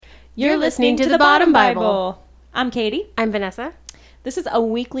You're listening to The Bottom Bible. I'm Katie. I'm Vanessa. This is a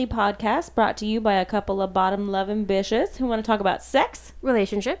weekly podcast brought to you by a couple of bottom-loving bitches who want to talk about sex,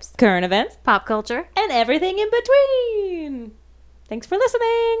 Relationships, current events, pop culture, and everything in between. Thanks for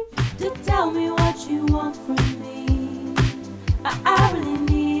listening. To tell me what you want from me. I really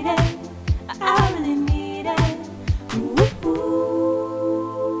need it. I really need it.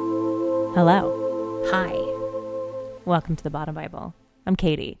 Ooh. Hello. Hi. Welcome to The Bottom Bible. I'm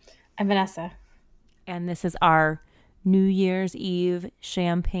Katie. I'm Vanessa. And this is our New Year's Eve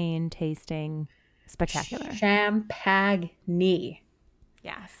champagne tasting spectacular. Champagne.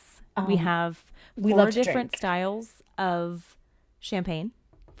 Yes. We we have we four love to different drink. styles of champagne.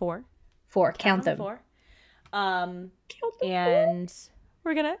 Four. Count them. Four. Count them. And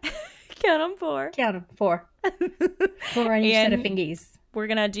we're going to count them four. Count them. Four on each set of And fingies. we're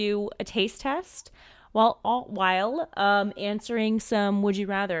going to do a taste test while answering some would you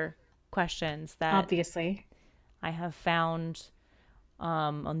rather questions that Obviously. I have found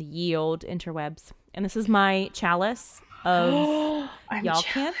on the yield interwebs. And this is my chalice of I'm y'all jealous.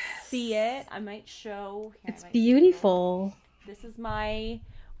 can't see it. I might show. Here, It's I might- beautiful. This is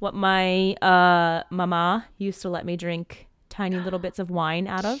what my mama used to let me drink tiny little bits of wine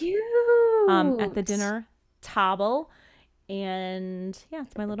out of Cute. at the dinner table. And yeah,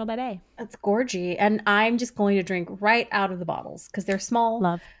 it's my little baby. That's gorgy. And I'm just going to drink right out of the bottles because they're small,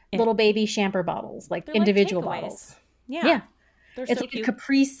 Love it. little baby champer bottles, like They're individual takeaways. bottles. Yeah. They're It's so like cute. a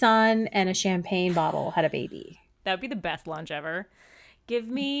Capri Sun and a champagne bottle had a baby. That would be the best lunch ever. Give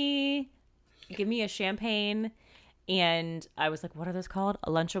me a champagne, and I was like, what are those called?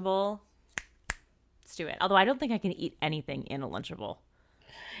 A Lunchable? Let's do it. Although I don't think I can eat anything in a Lunchable.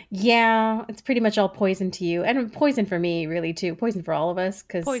 Yeah, it's pretty much all poison to you, and poison for me, really too. Poison for all of us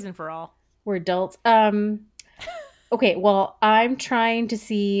because Poison for all. we're adults. Okay, well, I'm trying to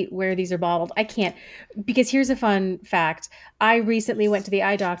see where these are bottled. I can't because here's a fun fact. I recently went to the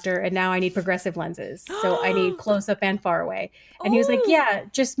eye doctor, and now I need progressive lenses, so I need close up and far away. And he was like, Oh. "Yeah,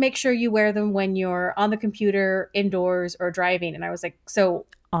 just make sure you wear them when you're on the computer, indoors, or driving." And I was like, "So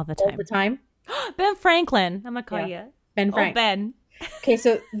All the all time. the time?" Ben Franklin. I'm going to call Yeah. you. Ben Frank. Oh, Ben. Okay,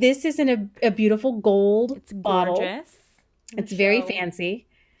 so this is in a beautiful gold It's bottle. gorgeous. It's very Show. fancy.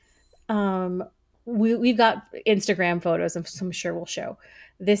 We've got Instagram photos, so I'm sure we'll show.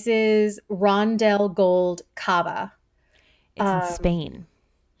 This is Rondell Gold Cava. It's in Spain.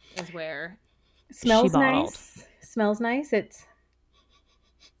 Is where Smells she bottled. nice. Smells nice. It's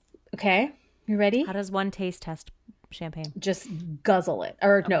okay. You ready? How does one taste test champagne? Just guzzle it,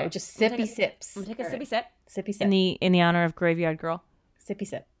 or no, Okay. just I'm gonna sippy take sips. I'm going to take a All sippy right. sip. Sippy sip. In the honor of Graveyard Girl. Sippy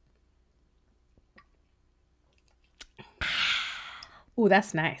sip. Ooh,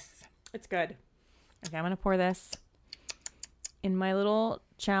 that's nice. It's good. Okay, I'm going to pour this in my little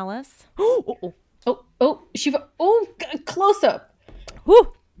chalice. Close up.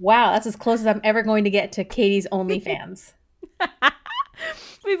 Whew. Wow, that's as close as I'm ever going to get to Katie's OnlyFans.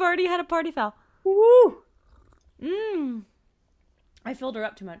 We've already had a party foul. Woo! I filled her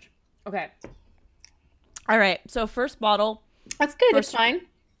up too much. Okay. All right. So first bottle, That's good. First- It's fine.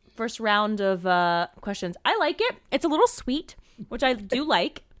 first round of questions. I like it. It's a little sweet, which I do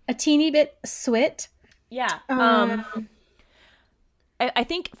like. A teeny bit sweet. Yeah. I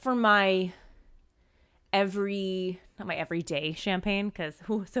think for my not my everyday champagne, because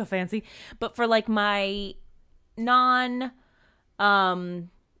so fancy, but for like my non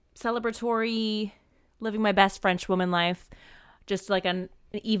celebratory, living my best French woman life, just like an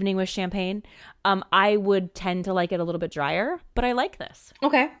evening with champagne, I would tend to like it a little bit drier, but I like this.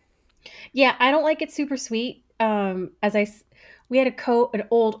 Okay. Yeah, I don't like it super sweet. We had an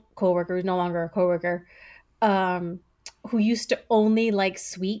old coworker who's no longer a coworker, who used to only like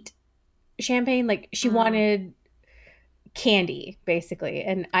sweet champagne. Like she wanted candy, basically.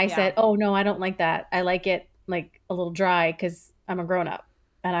 And I said, "Oh no, I don't like that. I like it like a little dry because I'm a grown up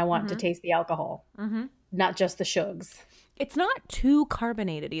and I want to taste the alcohol, not just the shugs." It's not too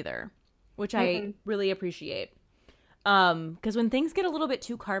carbonated either, which I really appreciate. Because when things get a little bit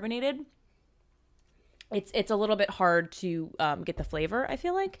too carbonated, it's a little bit hard to get the flavor, I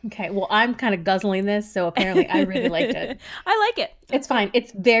feel like. Okay, well, I'm kind of guzzling this, so apparently I really liked it. I like it. It's fine.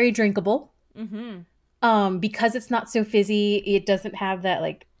 It's very drinkable. Because it's not so fizzy, it doesn't have that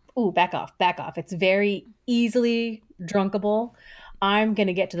like, ooh, back off. It's very easily drunkable. I'm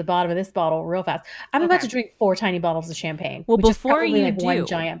gonna get to the bottom of this bottle real fast. I'm about to drink 4 tiny bottles of champagne. Well, which is before probably you like do, one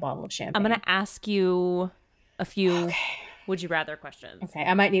giant bottle of champagne. I'm going to ask you a few would you rather questions. Okay,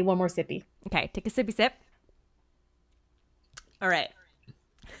 I might need one more sippy. Okay, take a sippy sip. All right.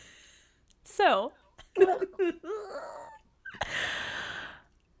 So,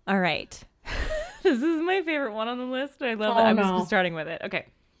 All right. This is my favorite one on the list. I love it. Oh, I'm no. just starting with it. Okay.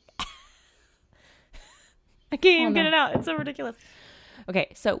 I can't even get no. it out. It's so ridiculous.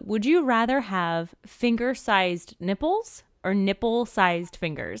 Okay, so would you rather have finger-sized nipples or nipple-sized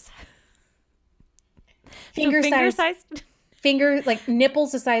fingers? Finger size, finger-sized, finger like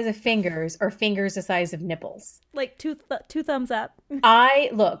nipples the size of fingers, or fingers the size of nipples. like two thumbs up.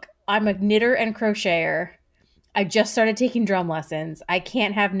 I'm a knitter and crocheter. I just started taking drum lessons. I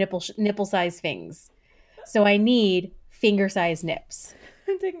can't have nipple size things, so I need finger size nips.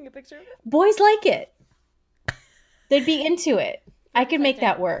 I'm taking a picture of it. Boys like it. They'd be into it. I could make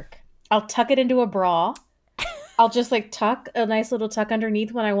that work. I'll tuck it into a bra. I'll just like tuck a nice little tuck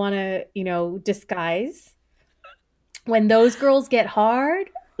underneath when I want to, disguise. When those girls get hard,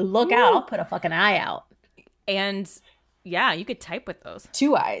 look out. I'll put a fucking eye out. And yeah, you could type with those.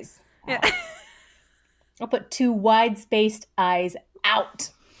 2 eyes. Yeah. I'll put 2 wide-spaced eyes out.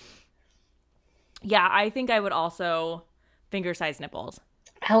 Yeah, I think I would also finger-sized nipples.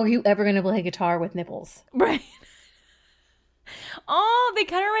 How are you ever going to play guitar with nipples? Right. Oh, they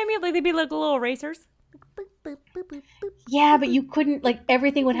kind of remind me of like they'd be like little erasers. Yeah, but you couldn't, like,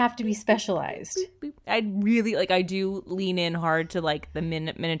 everything would have to be specialized. I'd really, like, I do lean in hard to, like, the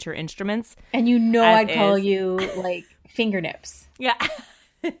miniature instruments. And I'd call you, like, finger nips. Yeah.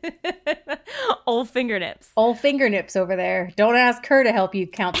 Old finger nips. Old finger nips over there. Don't ask her to help you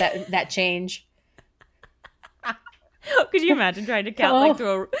count that change. Could you imagine trying to count, like,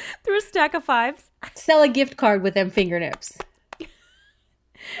 through a stack of fives? Sell a gift card with them finger nips.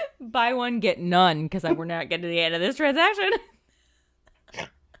 Buy one, get none, because we're not getting to the end of this transaction.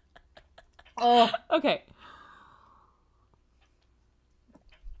 Oh. Okay.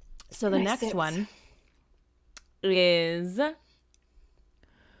 So the Nice next tips. one is,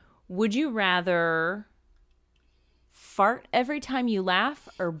 would you rather fart every time you laugh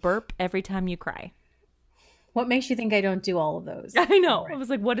or burp every time you cry? What makes you think I don't do all of those? I know. I was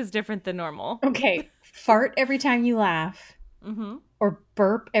like, what is different than normal? Okay. Fart every time you laugh. Mm-hmm. Or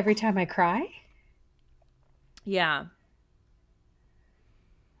burp every time I cry? Yeah.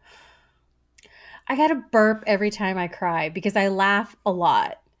 I gotta burp every time I cry because I laugh a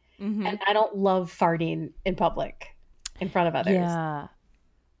lot. Mm-hmm. And I don't love farting in public in front of others. Yeah.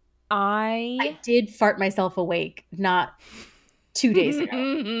 I did fart myself awake not 2 days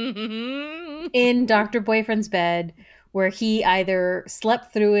ago in Dr. Boyfriend's bed, where he either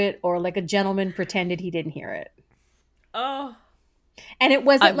slept through it or like a gentleman pretended he didn't hear it. Oh. And it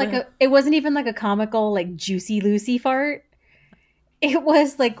wasn't it wasn't even like a comical, like juicy Lucy fart. It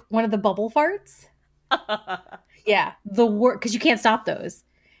was like one of the bubble farts. Yeah. The worst, because you can't stop those.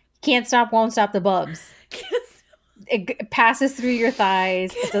 Can't stop, won't stop the bubs. It passes through your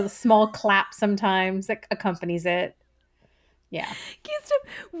thighs. It's a small clap sometimes that accompanies it. Yeah. Can't stop.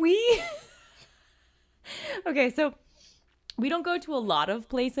 Okay, so we don't go to a lot of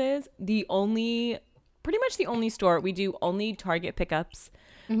places. Pretty much the only store, we do only Target pickups,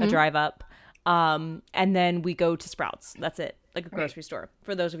 a drive up, and then we go to Sprouts. That's it, like a grocery store,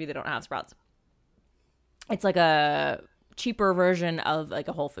 for those of you that don't have Sprouts. It's like a cheaper version of like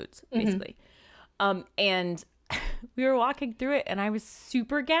a Whole Foods, basically. And we were walking through it, and I was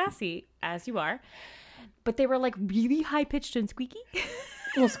super gassy, as you are, but they were like really high-pitched and squeaky.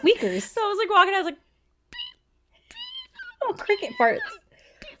 Little squeakers. So I was like walking, I was like, Oh, cricket farts.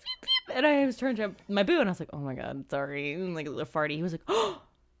 and I was turning to my boo, and I was like, oh my God, sorry. And like a little farty. He was like, oh,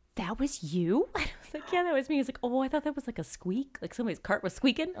 that was you? I was like, yeah, that was me. He was like, oh, I thought that was like a squeak. Like somebody's cart was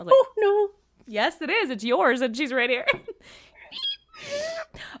squeaking. I was like, Oh, no. yes, it is. It's yours. And she's right here.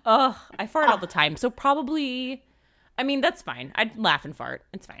 Oh, I fart all the time. So probably, I mean, that's fine. I'd laugh and fart.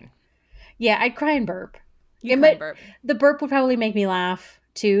 It's fine. Yeah, I'd cry and burp. You cry and burp. The burp would probably make me laugh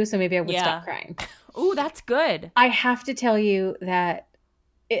too, so maybe I would stop crying. Ooh, that's good. I have to tell you that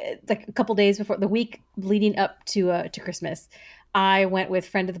like a couple days before, the week leading up to Christmas, I went with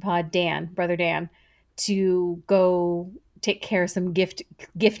friend of the pod, brother Dan, to go take care of some gift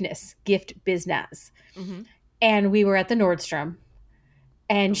business. And we were at the Nordstrom.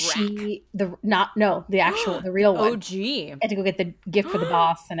 And the real one. Oh, gee. Had to go get the gift for the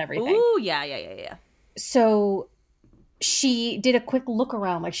boss and everything. Ooh, yeah. So she did a quick look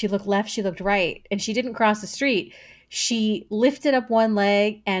around. Like, she looked left, she looked right, and she didn't cross the street. She lifted up one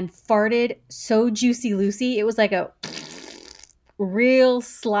leg and farted so juicy Lucy. It was like a real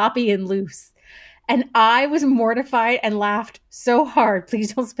sloppy and loose. And I was mortified and laughed so hard.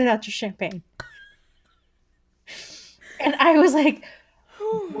 Please don't spit out your champagne. And I was like,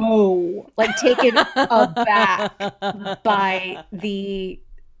 whoa, like taken aback by the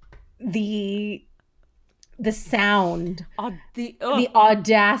the sound, The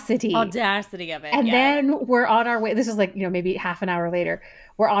audacity. audacity of it. And yeah. then we're on our way. This is like, maybe half an hour later.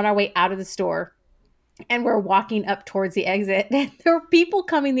 We're on our way out of the store and we're walking up towards the exit. And there were people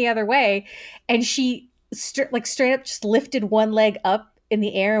coming the other way. And she straight up just lifted one leg up in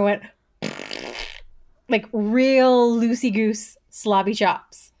the air and went like real loosey goose slobby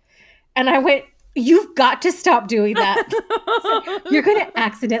chops. And I went, you've got to stop doing that. So you're going to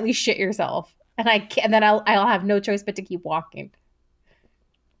accidentally shit yourself. And I can't, and then I'll have no choice but to keep walking.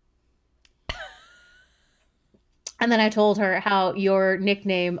 And then I told her how your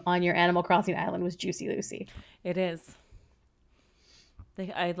nickname on your Animal Crossing island was Juicy Lucy. It is.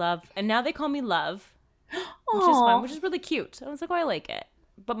 I love, and now they call me Love, which is fun, which is really cute. I was like, oh, I like it.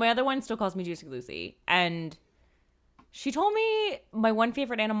 But my other one still calls me Juicy Lucy. And she told me my one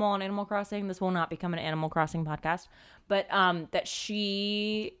favorite animal on Animal Crossing, this will not become an Animal Crossing podcast, but that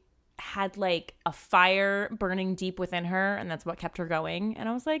she had like a fire burning deep within her, and that's what kept her going. And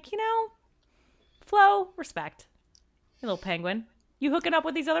I was like, Flo, respect. You little penguin. You hooking up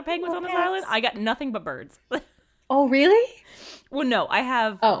with these other penguins on this island? I got nothing but birds. Oh, really? Well, no, I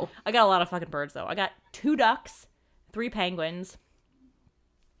have. Oh. I got a lot of fucking birds, though. I got 2 ducks, 3 penguins,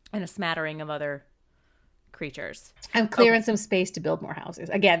 and a smattering of other creatures. I'm clearing some space to build more houses.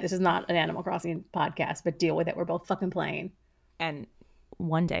 Again, this is not an Animal Crossing podcast, but deal with it. We're both fucking playing. And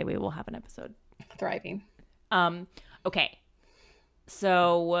one day we will have an episode. Thriving. Okay.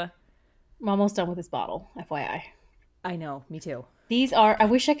 So. I'm almost done with this bottle, FYI. I know, me too. These are, I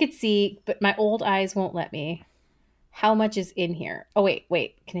wish I could see, but my old eyes won't let me. How much is in here? Oh, wait.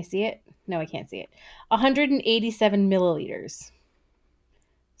 Can I see it? No, I can't see it. 187 milliliters.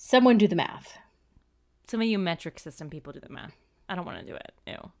 Someone do the math. Some of you metric system people do the math. I don't want to do it.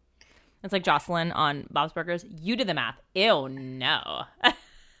 Ew. It's like Jocelyn on Bob's Burgers. You did the math. Ew, no.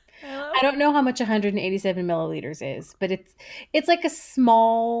 I don't know how much 187 milliliters is, but it's like a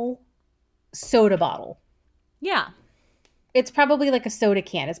small soda bottle. Yeah. It's probably like a soda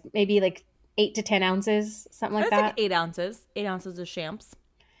can. It's maybe like 8 to 10 ounces, something like that. Like 8 ounces. 8 ounces of champs.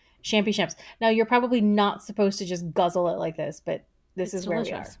 Champy champs. Now, you're probably not supposed to just guzzle it like this, but this is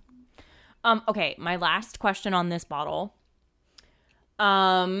delicious. Where we are. Okay, my last question on this bottle.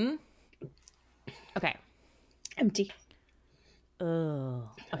 Okay. Empty. Ugh.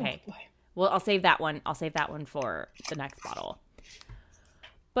 Okay. Oh, boy. Well, I'll save that one. I'll save that one for the next bottle.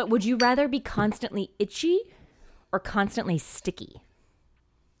 But would you rather be constantly itchy or constantly sticky?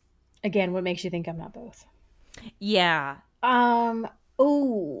 Again, what makes you think I'm not both? Yeah.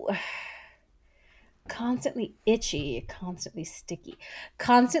 Constantly itchy, constantly sticky.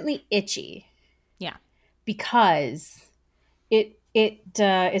 Constantly itchy. Yeah. Because it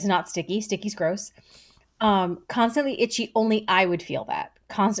is not sticky. Sticky's gross. Constantly itchy, only I would feel that.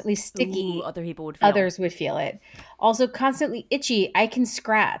 Constantly sticky, other people would others would feel it. Also, constantly itchy, I can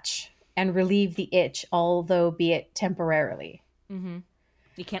scratch and relieve the itch, although be it temporarily. Mm-hmm.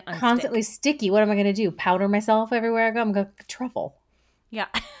 You can't unstick. Constantly sticky, what am I going to do? Powder myself everywhere I go? I'm going to truffle. Yeah.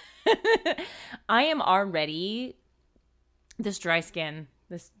 I am already this dry skin,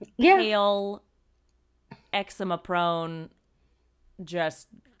 this pale, eczema prone, just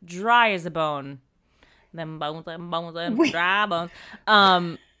dry as a bone. Them bones, dry bones.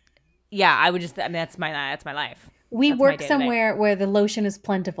 Yeah, I would just. I mean, that's my life. We work somewhere where the lotion is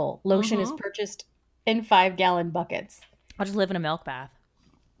plentiful. Lotion is purchased in 5-gallon buckets. I'll just live in a milk bath.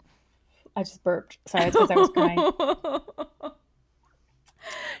 I just burped. Sorry, it's because I was crying.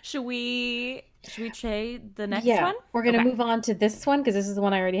 Should we try the next one? Yeah, we're gonna move on to this one because this is the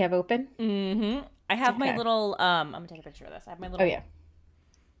one I already have open. Mm-hmm. I have my little. I'm gonna take a picture of this. I have my little.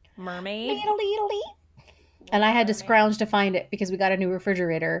 Mermaid. And I had to scrounge to find it because we got a new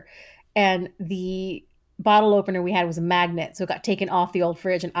refrigerator, and the bottle opener we had was a magnet, so it got taken off the old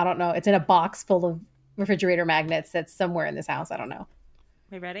fridge. And I don't know. It's in a box full of refrigerator magnets that's somewhere in this house. I don't know.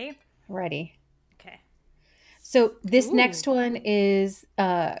 We ready? Ready. Okay. So this next one is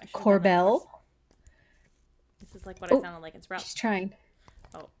Corbel. This is like what I sounded like in Sprout. She's trying.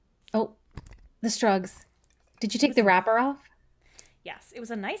 Oh, the Strugs. Did you take the wrapper off? Yes, it was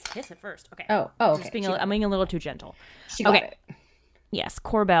a nice kiss at first. Okay. Okay. I'm being a little too gentle. She got it. Yes,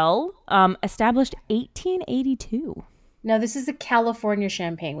 Corbel, established 1882. Now, this is a California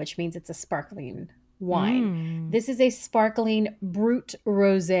champagne, which means it's a sparkling wine. This is a sparkling Brut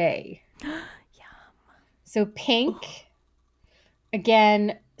Rosé. Yum. So pink.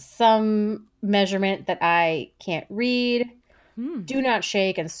 Again, some measurement that I can't read. Do not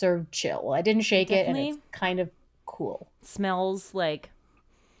shake and serve chill. Well, I didn't shake it, and it's kind of cool. Smells like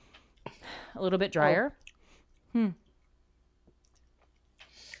a little bit drier.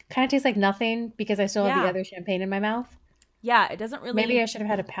 Kind of tastes like nothing because I still have the Yeah. other champagne in my mouth. Yeah, it doesn't really. Maybe I should have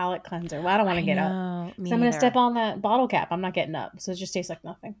had a palate cleanser. Well, I don't want to get up. No, So I'm going to step on that bottle cap. I'm not getting up. So it just tastes like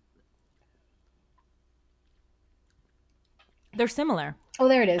nothing. They're similar. Oh,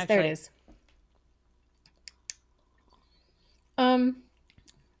 there it is. Actually. There it is.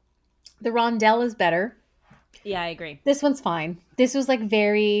 The Rondelle is better. Yeah, I agree. This one's fine. This was like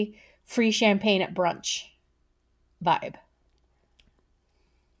very free champagne at brunch vibe.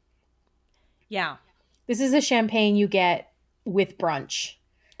 Yeah. This is a champagne you get with brunch.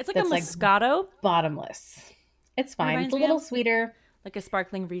 It's like That's a like Moscato, bottomless. It's fine. Reminds It's a me little of- sweeter. like a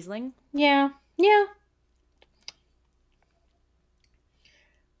sparkling Riesling. Yeah. Yeah.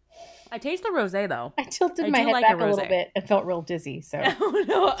 I taste the rosé though. I tilted I my do head like back a a little rosé. bit and felt real dizzy. So Oh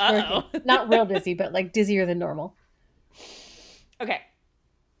no! Uh-oh. not real dizzy, but like dizzier than normal. Okay.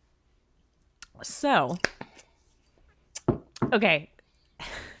 So. Okay.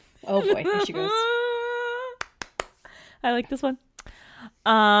 Oh boy, here she goes. I like this one.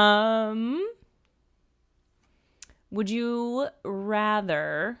 Would you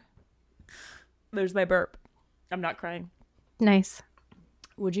rather? There's my burp. I'm not crying. Nice.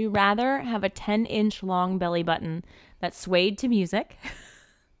 Would you rather have a 10-inch long belly button that swayed to music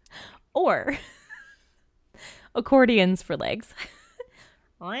or accordions for legs?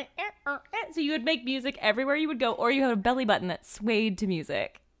 So you would make music everywhere you would go, or you have a belly button that swayed to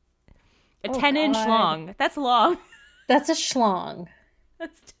music. A 10-inch God. long. That's long. That's a schlong.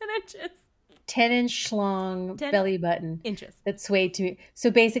 That's 10 inches. 10-inch schlong 10 belly button Inches. that swayed to. So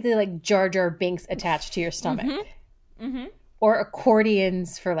basically, like Jar Jar Binks attached to your stomach. Mm-hmm. Or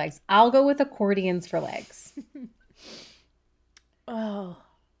accordions for legs. I'll go with accordions for legs. Oh.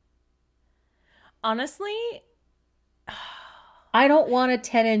 Honestly, I don't want a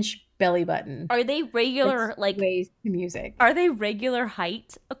 10-inch belly button. are they regular, that like, sways to music. are they regular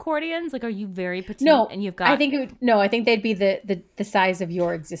height accordions? Like, are you very petite No, and you've got... I think I think they'd be the size of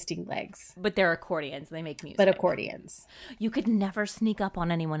your existing legs, But they're accordions. They make music. but accordions. You could never sneak up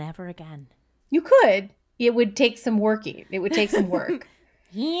on anyone ever again. You could. It would take some working. It would take some work.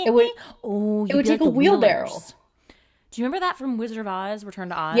 It would. Oh, It would take a wheelbarrow. Do you remember that from Wizard of Oz, Return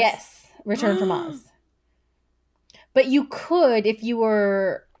to Oz? Yes, Return from Oz. But you could, if you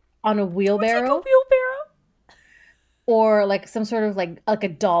were on a Take a wheelbarrow wheelbarrow? or like some sort of like a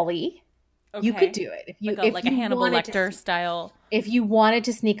dolly, you Okay. could do it. If you Like a you Hannibal wanted to Lecter style. If you wanted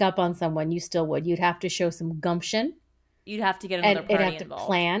to sneak up on someone, you still would. You'd have to show some gumption. You'd have to get And another it'd party have to involved.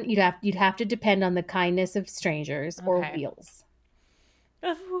 plan. You'd have to depend on the kindness of strangers or Okay. wheels.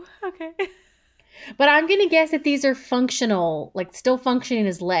 Oh, okay. But I'm gonna guess that these are functional, like still functioning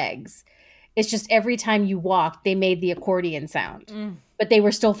as legs. It's just every time you walked, they made the accordion sound, but they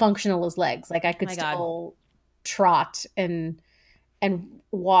were still functional as legs. Like I could My God. still trot and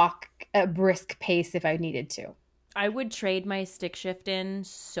walk at a brisk pace if I needed to. I would trade my stick shift in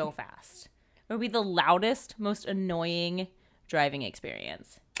so fast. It would be the loudest, most annoying driving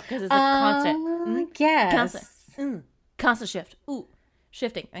experience. Because it's a constant. Yes. Constant shift. Ooh.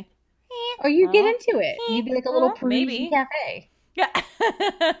 Shifting. Like, Or you get into it. You'd be like a little maybe. Parisian cafe. yeah.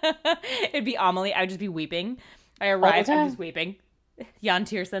 It'd be Amelie. I would just be weeping. I arrive, I'm time. just weeping. Jan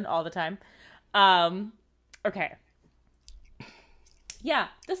Tiersen all the time. Okay. Yeah,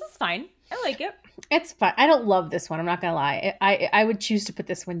 this is fine. I like it. It's fine. I don't love this one. I'm not gonna lie. I would choose to put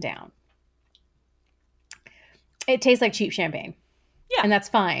this one down. It tastes like cheap champagne. Yeah. And that's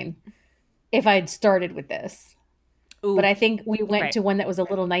fine if I'd started with this. Ooh. But I think we went Right. to one that was a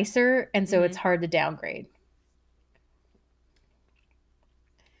little nicer, and so it's hard to downgrade.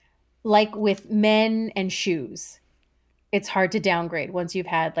 Like with men and shoes, it's hard to downgrade once you've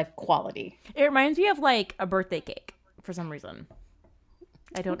had like quality. It reminds me of like a birthday cake for some reason.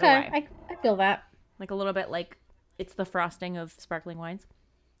 I don't know Okay, why. I feel that. Like a little bit like it's the frosting of sparkling wines.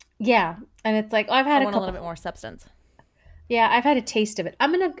 Yeah, and it's like I've I had a want a couple. little bit more substance. Yeah, I've had a taste of it.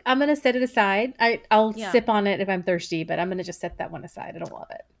 I'm gonna set it aside. I'll Yeah. sip on it if I'm thirsty, but I'm gonna just set that one aside. I don't love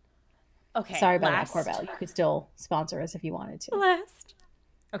it. Okay. Sorry about last. that, Corbell. You could still sponsor us if you wanted to. Last.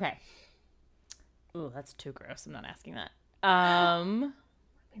 Okay. Ooh, that's too gross. I'm not asking that.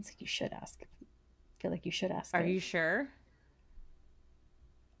 It's like you should ask. I feel like you should ask. Are it. you sure?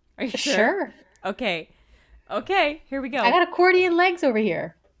 Are you Sure. Okay. Okay, here we go. I got accordion legs over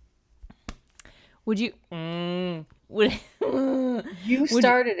here. Would you would You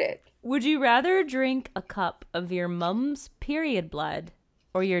started it. Would you rather drink a cup of your mom's period blood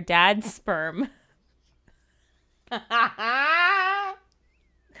or your dad's sperm?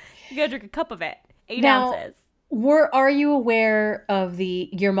 You gotta drink a cup of it. 8 Now, ounces. Are you aware of the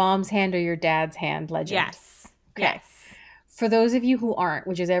your mom's hand or your dad's hand legend? Yes. Okay. Yes. for those of you who aren't,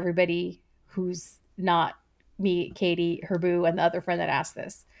 which is everybody who's not me, Katie, her boo, and the other friend that asked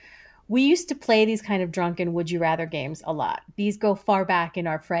this, we used to play these kind of drunken would you rather games a lot. These go far back in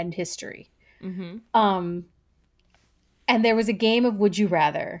our friend history. Mm-hmm. And there was a game of would you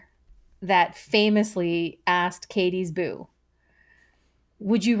rather that famously asked Katie's boo,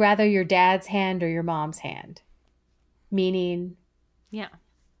 would you rather your dad's hand or your mom's hand? Meaning, Yeah.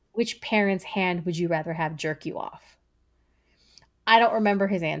 which parent's hand would you rather have jerk you off? I don't remember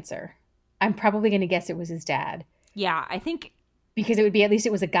his answer. I'm probably going to guess it was his dad. Yeah, I think. Because it would be, at least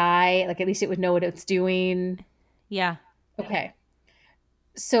it was a guy. Like, at least it would know what it's doing. Yeah. Okay.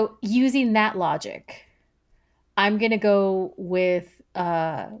 So, using that logic, I'm going to go with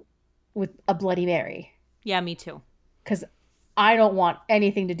a Bloody Mary. Yeah, me too. Because I don't want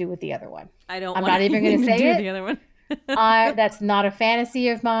anything to do with the other one. I'm not even going to say it. The other one. That's not a fantasy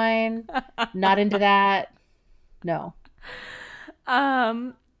of mine. Not into that. No.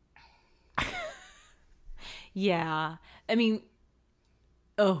 Yeah. I mean,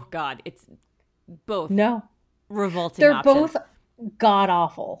 oh God, it's both. No. Revolting. They're options. both god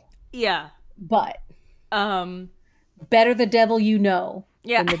awful. Yeah. But Um. better the devil you know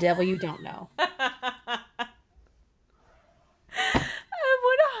Yeah. than the devil you don't know. I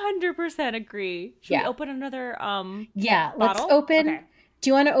would 100% agree. Should we Yeah. open another Yeah, let's bottle? open. Okay. Do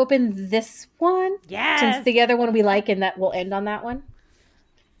you want to open this one? Yes. Since the other one we like, and that we'll end on that one.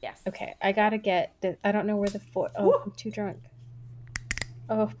 Yes. Okay, I gotta get. I don't know where the foil. Oh, I'm too drunk.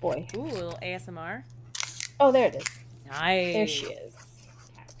 Oh boy. Ooh, a little ASMR. Oh, there it is. Nice. There she is.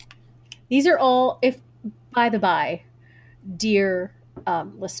 These are all, if by the by, dear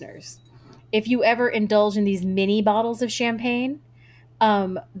listeners, if you ever indulge in these mini bottles of champagne,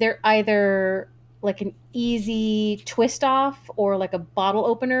 they're either like an easy twist off or like a bottle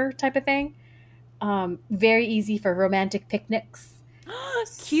opener type of thing. Very easy for romantic picnics.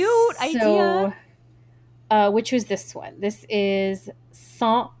 Cute idea. Which was this one? This is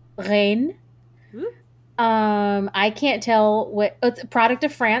Saint Reine. Ooh. I can't tell what it's a product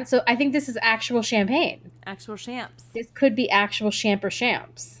of France, so I think this is actual champagne. Actual champs. This could be actual champ or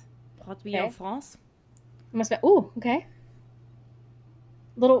champs. Produit Okay. en France. Must be. Ooh, okay.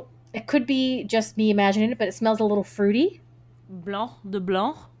 Little. It could be just me imagining it, but it smells a little fruity. Blanc de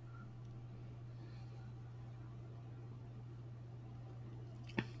blanc.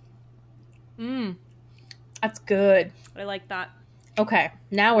 That's good. I like that. Okay,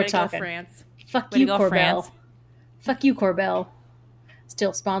 now Way we're to go, talking. France. Fuck Way you, to go, Corbel. France. Fuck you, Corbel.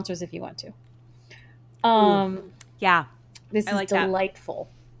 Still sponsors if you want to. Yeah. This I is like that. delightful.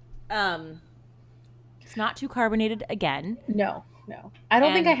 It's not too carbonated again. No. I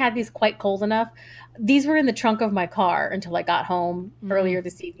don't think I had these quite cold enough. These were in the trunk of my car until I got home earlier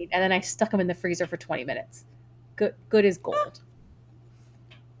this evening, and then I stuck them in the freezer for 20 minutes. Good as gold.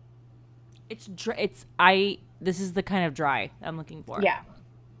 It's this is the kind of dry I'm looking for. Yeah.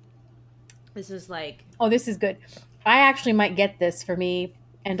 This is like Oh, this is good. I actually might get this for me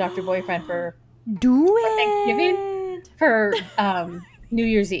and Dr. Boyfriend for Thanksgiving, for New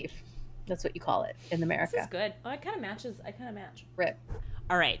Year's Eve. That's what you call it in America. This is good. Oh, it kind of matches. I kind of match. Rip.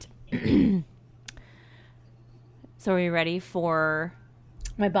 All right. So are you ready for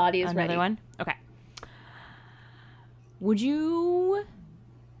My body is another ready. one? Okay. Would you...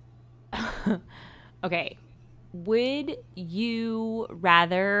 Okay. Would you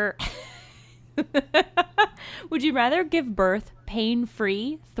rather... Would you rather give birth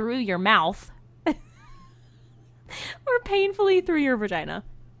pain-free through your mouth or painfully through your vagina?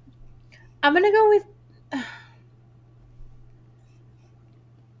 I'm going to go with...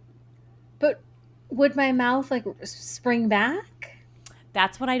 But would my mouth, like, spring back?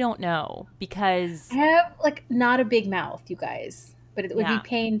 That's what I don't know, because... I have, like, not a big mouth, you guys. But it would Yeah.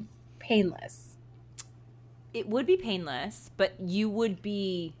 be painless. It would be painless, but you would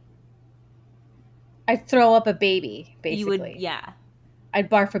be... I'd throw up a baby, basically. You would, yeah. I'd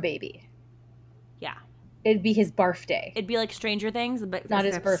barf a baby. Yeah. It'd be his barf day. It'd be like Stranger Things, but Not instead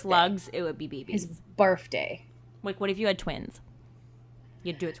his of birthday. slugs, it would be babies. His barf day. Like, what if you had twins?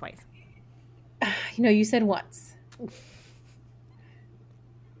 You'd do it twice. You know, you said once.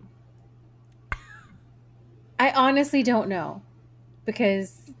 I honestly don't know.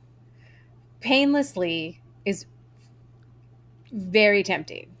 Because painlessly is very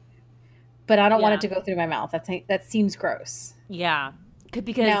tempting. But I don't want it to go through my mouth. That seems gross. Yeah.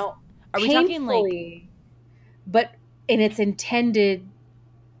 Because Now, are we talking like... painfully, but in its intended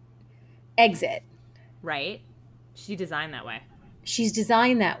exit. Right? She designed that way. She's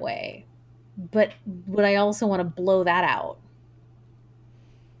designed that way. But would I also want to blow that out?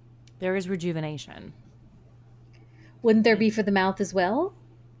 There is rejuvenation. Wouldn't there be for the mouth as well?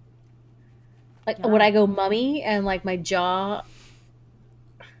 Like, Yeah. would I go mummy and like my jaw?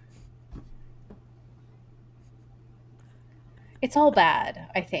 It's all bad,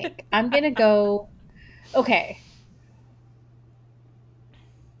 I think. I'm going to go. Okay.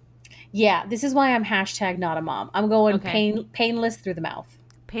 Yeah, this is why I'm hashtag not a mom. I'm going Okay. painless through the mouth.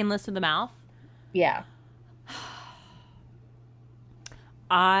 Painless through the mouth. Yeah.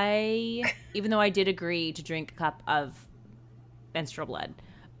 Even though I did agree to drink a cup of menstrual blood,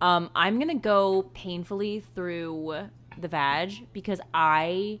 I'm gonna go painfully through the vag because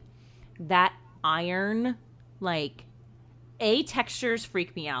that iron, like, textures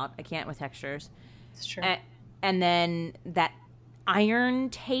freak me out. I can't with textures. It's true. And then that iron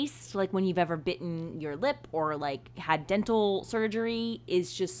taste, like when you've ever bitten your lip or like had dental surgery,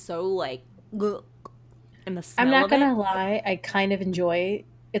 is just so like, ugh. And the smell I'm not of going to it. lie. I kind of enjoy.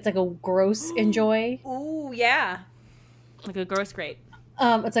 It's like a gross enjoy. Ooh, yeah. Like a gross grate.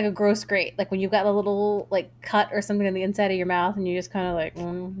 It's like a gross grate. Like when you've got a little like cut or something on the inside of your mouth and you just kind of like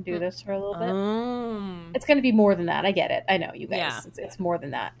do this for a little bit. It's going to be more than that. I get it. I know, you guys. Yeah. It's more than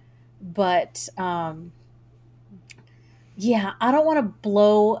that. But yeah, I don't want to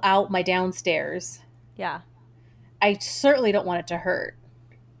blow out my downstairs. Yeah. I certainly don't want it to hurt.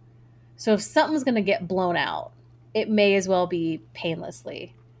 So if something's going to get blown out, it may as well be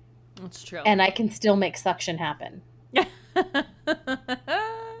painlessly. That's true. And I can still make suction happen. It's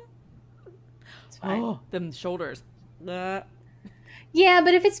fine. Oh, them shoulders. Yeah,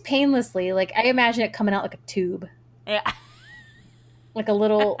 but if it's painlessly, like I imagine it coming out like a tube. Yeah. Like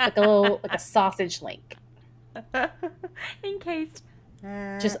a sausage link. Encased.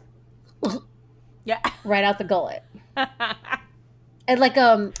 Just Yeah. right out the gullet. And like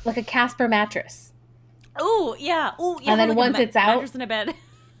a Casper mattress. Ooh, yeah. Ooh, yeah. And then like once it's out, mattress in a bed.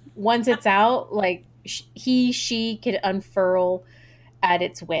 once it's out, like she could unfurl at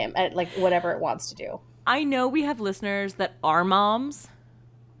its whim, at like whatever it wants to do. I know we have listeners that are moms.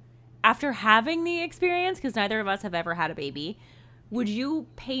 After having the experience, because neither of us have ever had a baby, would you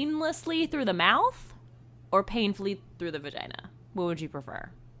painlessly through the mouth or painfully through the vagina? What would you prefer?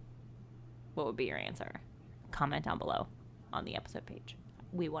 What would be your answer? Comment down below on the episode page.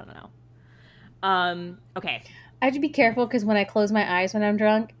 We want to know. Okay. I have to be careful because when I close my eyes when I'm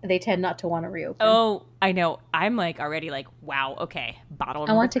drunk, they tend not to want to reopen. Oh, I know. I'm like already like, wow. Okay, bottle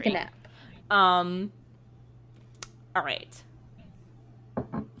number I want to 3. take a nap. All right.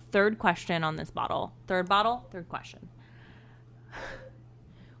 Third question on this bottle. Third question.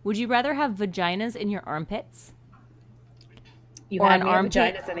 Would you rather have vaginas in your armpits You or have an me at armpit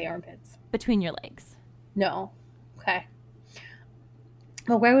vaginas in the armpits. between your legs? No. Okay.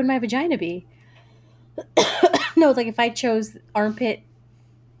 Well, where would my vagina be? No, like if I chose armpit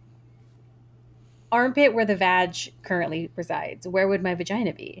where the vag currently resides, where would my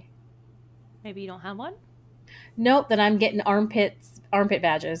vagina be? Maybe you don't have one? Nope, then I'm getting armpit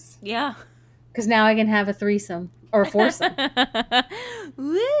vages. Yeah. Because now I can have a threesome or a foursome.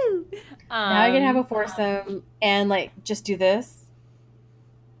 Woo! Now I can have a foursome and like just do this.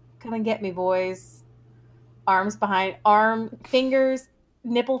 Come and get me, boys. Arms behind, fingers,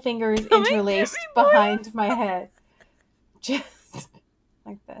 nipple fingers Come and interlaced get me, boys. behind my head. Just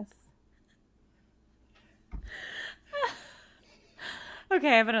like this.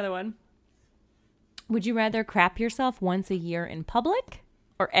 Okay, I have another one. Would you rather crap yourself once a year in public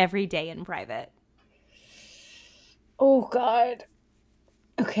or every day in private? Oh, God.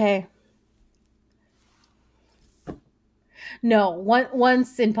 Okay. No,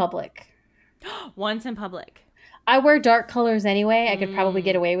 once in public. Once in public. I wear dark colors anyway. I could probably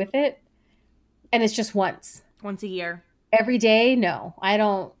get away with it. And it's just once. Once a year. Every day? No. I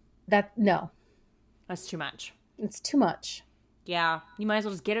don't. No. That's too much. It's too much. Yeah. You might as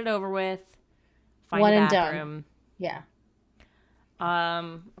well just get it over with. Find One a and bathroom. Yeah.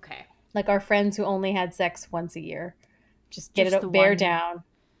 Okay. Like our friends who only had sex once a year. Just get Just it, bear one. down.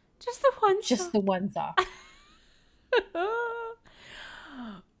 Just the one. Just the ones off.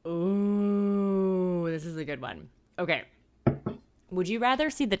 Ooh, this is a good one. Okay. Would you rather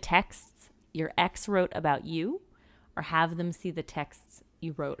see the texts your ex wrote about you or have them see the texts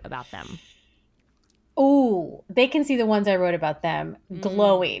you wrote about them? Ooh, they can see the ones I wrote about them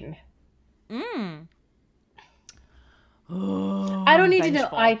glowing. Oh, I don't need to know.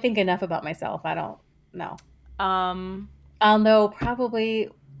 vengeful. I think enough about myself. I don't know. Um, I'll know probably.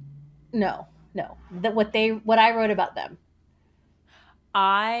 No. What I wrote about them.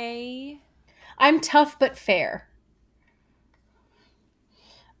 I'm tough but fair.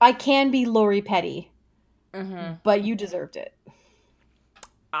 I can be Lori Petty, but you deserved it.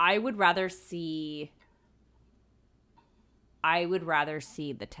 I would rather see I would rather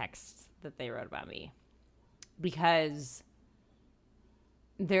see the texts that they wrote about me, because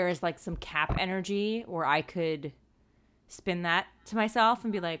there is like some cap energy where I could spin that to myself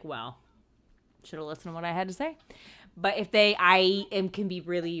and be like, well, should have listened to what I had to say. But if can be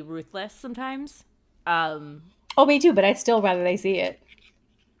really ruthless sometimes. Oh, me too, but I'd still rather they see it.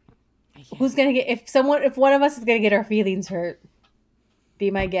 Who's gonna get, if one of us is gonna get our feelings hurt,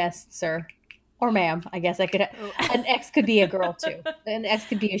 be my guest, sir. Or ma'am. I guess I could, an ex could be a girl too. An ex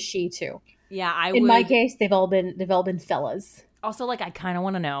could be a she too. Yeah, In my case, they've all been fellas. Also, like, I kind of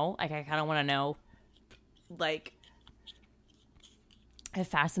want to know. Like, it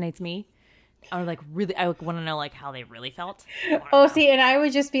fascinates me. Or like, really, I want to know like how they really felt. Oh, see, and I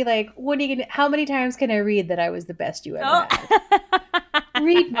would just be like, "What are you gonna? How many times can I read that I was the best you ever had?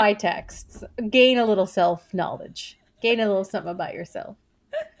 Read my texts. Gain a little self-knowledge. Gain a little something about yourself."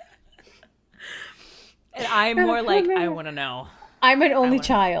 And I'm more like, I want to know. I'm an only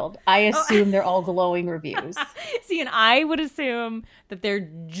child. I assume they're all glowing reviews. See, and I would assume that they're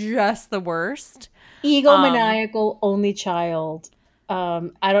just the worst. Egomaniacal, only child.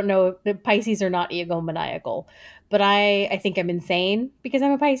 I don't know if the Pisces are not egomaniacal, but I think I'm insane because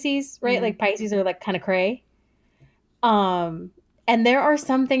I'm a Pisces, right? Mm-hmm. Like Pisces are like kind of cray. And there are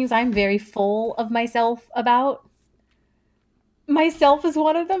some things I'm very full of myself about. Myself is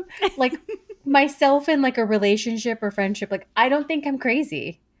one of them. Like myself in like a relationship or friendship. Like I don't think I'm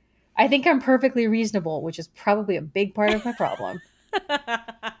crazy. I think I'm perfectly reasonable, which is probably a big part of my problem.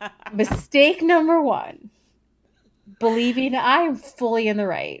 Mistake number one. Believing I'm fully in the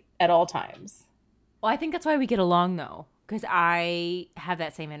right at all times. Well, I think that's why we get along though. Because I have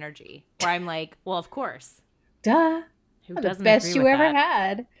that same energy. Where I'm like, well, of course. Duh. Who I'm doesn't the best agree you with ever that?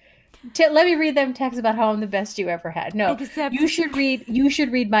 had. Let me read them texts about how I'm the best you ever had. No, Except you should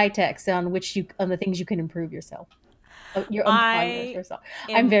read my texts on the things you can improve yourself. On yourself.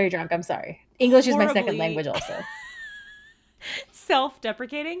 I'm very drunk. I'm sorry. English is my second language also.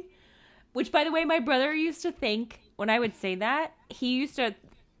 Self-deprecating, which by the way, my brother used to think when I would say that, he used to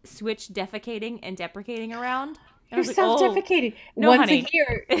switch defecating and deprecating around. And You're self-defecating. No, honey.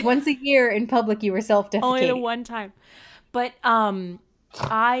 Once a year in public, you were self-defecating. Only the one time. But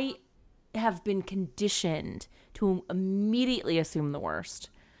I have been conditioned to immediately assume the worst.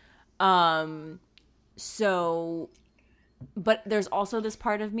 So, but there's also this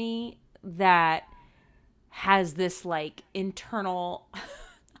part of me that has this like internal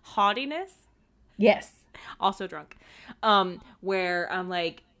haughtiness. Yes. Also drunk. Where I'm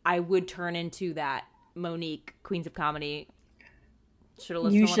like, I would turn into that Monique, Queens of Comedy. Should have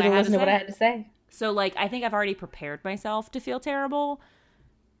listened to what I had to say. So, like, I think I've already prepared myself to feel terrible.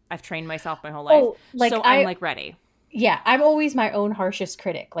 I've trained myself my whole life. So I'm, like, ready. Yeah, I'm always my own harshest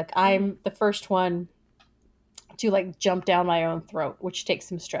critic. Like, I'm the first one to, like, jump down my own throat, which takes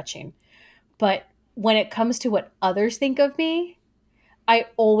some stretching. But when it comes to what others think of me, I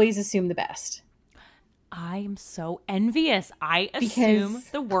always assume the best. I am so envious. I assume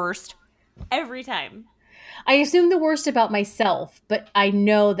the worst every time. I assume the worst about myself, but I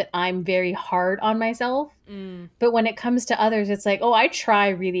know that I'm very hard on myself. But when it comes to others, it's like, oh, I try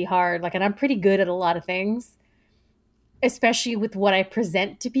really hard. Like, and I'm pretty good at a lot of things, especially with what I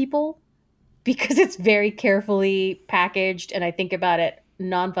present to people, because it's very carefully packaged and I think about it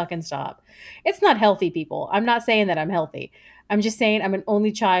non-fucking stop. It's not healthy, people. I'm not saying that I'm healthy. I'm just saying I'm an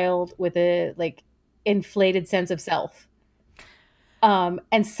only child with a, like, inflated sense of self.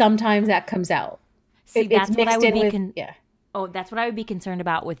 And sometimes that comes out. See, that's what I would be that's what I would be concerned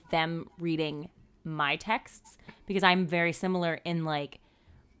about with them reading my texts, because I'm very similar in, like,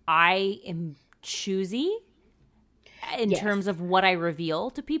 I am choosy in terms of what I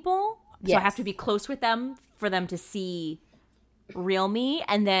reveal to people. So I have to be close with them for them to see real me,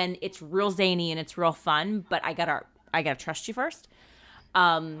 and then it's real zany and it's real fun, but I gotta trust you first.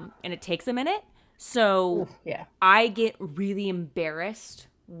 And it takes a minute. So I get really embarrassed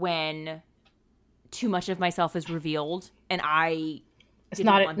when too much of myself is revealed, and it's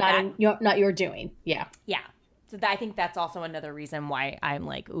not your doing. Yeah. So I think that's also another reason why I'm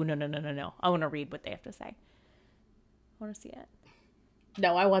like, oh no. I want to read what they have to say. I want to see it.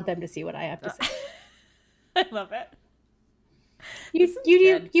 No, I want them to see what I have to say. I love it.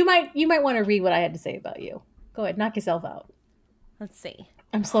 You might want to read what I had to say about you. Go ahead, knock yourself out. Let's see.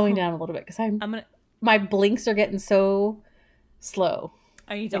 I'm slowing down a little bit because my blinks are getting so slow.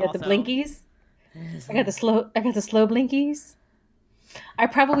 I got the blinkies. I got the slow blinkies. I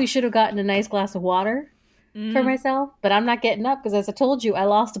probably should have gotten a nice glass of water for myself, but I'm not getting up because, as I told you, I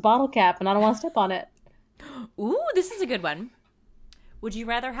lost a bottle cap and I don't want to step on it. Ooh, this is a good one. Would you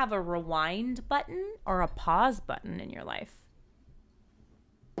rather have a rewind button or a pause button in your life?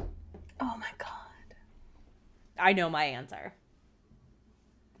 Oh my God. I know my answer.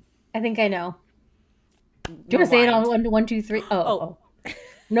 I think I know. Do you want to say it on one, two, three? Oh.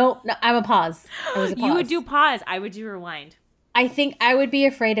 No, I'm a pause. I was a pause. You would do pause. I would do rewind. I think I would be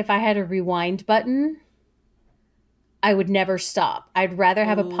afraid if I had a rewind button, I would never stop. I'd rather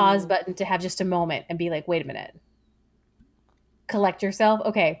have a pause button to have just a moment and be like, wait a minute. Collect yourself.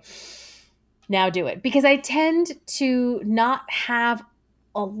 Okay. Now do it. Because I tend to not have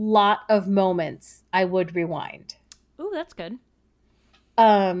a lot of moments I would rewind. Ooh, that's good.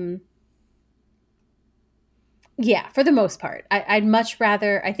 Yeah, for the most part. I'd much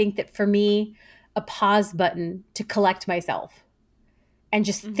rather, I think that for me, a pause button to collect myself and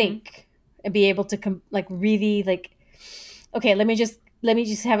just think and be able to really okay, let me just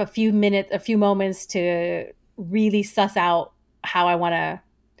have a few moments to really suss out how I want to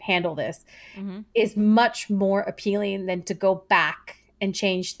handle this is much more appealing than to go back and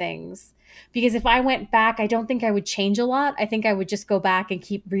change things. Because if I went back, I don't think I would change a lot. I think I would just go back and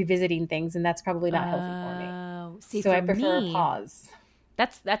keep revisiting things, and that's probably not healthy for me. See, so for I prefer me, a pause.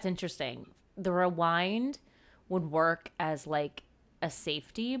 That's interesting. The rewind would work as like a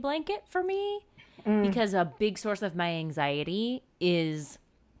safety blanket for me because a big source of my anxiety is.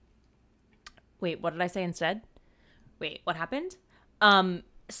 Wait, what did I say instead? Wait, what happened?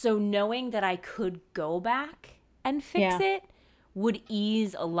 So knowing that I could go back and fix it would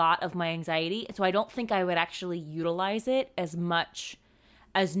ease a lot of my anxiety. So I don't think I would actually utilize it as much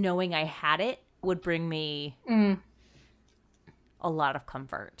as knowing I had it would bring me a lot of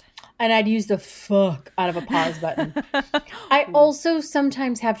comfort. And I'd use the fuck out of a pause button. I also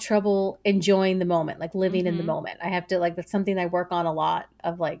sometimes have trouble enjoying the moment, like living in the moment. I have to that's something I work on a lot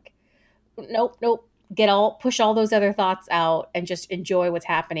of nope. Push all those other thoughts out and just enjoy what's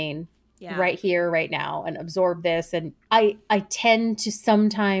happening right here, right now, and absorb this. And I tend to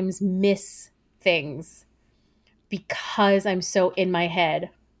sometimes miss things because I'm so in my head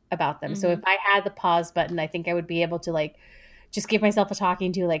about them. So if I had the pause button, I think I would be able to just give myself a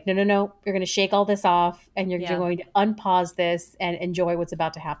talking to no, you're going to shake all this off and you're going to unpause this and enjoy what's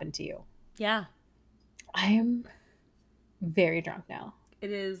about to happen to you. Yeah. I am very drunk now.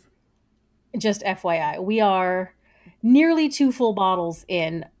 It is. Just FYI, we are nearly 2 full bottles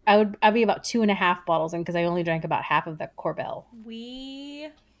in. I'd be about 2.5 bottles in because I only drank about half of the Corbel. We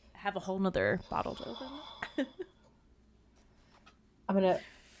have a whole nother bottle to open.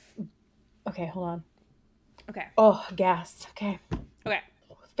 Okay, hold on. Okay. Oh, gas. Okay.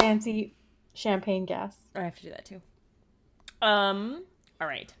 Fancy champagne gas. I have to do that too. All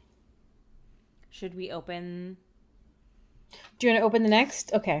right. Should we open? Do you want to open the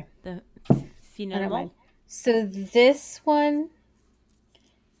next? Okay. The finalement. So this one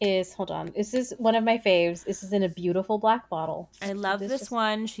is, hold on. This is one of my faves. This is in a beautiful black bottle. I love this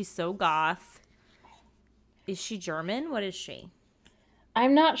one. She's so goth. Is she German? What is she?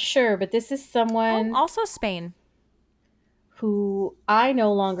 I'm not sure, but this is someone. Oh, also Spain. Who I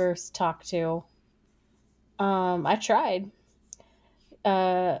no longer talk to. I tried.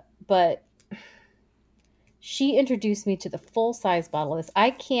 But she introduced me to the full-size bottle of this. I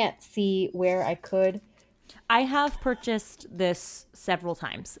can't see where I could. I have purchased this several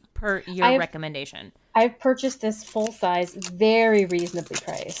times per your recommendation. I've purchased this full-size, very reasonably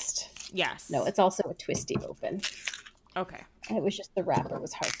priced. Yes. No, it's also a twisty open. Okay. It was just the wrapper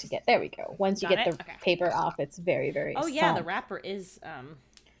was hard to get. There we go. Once you get the paper off, it's very, very Oh, yeah, the wrapper is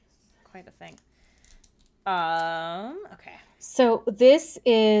quite a thing. Okay. So this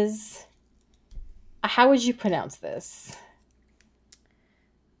is, how would you pronounce this?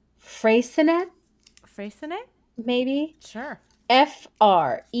 Freycinet? Freycinet? Maybe? Sure.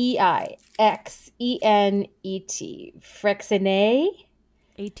 Freixenet. Freycinet?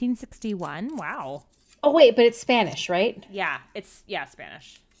 1861. Wow. Oh, wait, but it's Spanish, right? Yeah, it's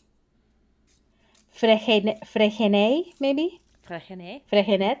Spanish. Freycinet, maybe?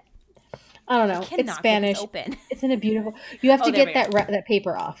 Freycinet? I don't know. It's Spanish. Open. It's in a beautiful. You have to get that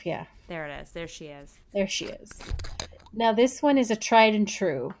paper off. Yeah. There it is. There she is. There she is. Now this one is a tried and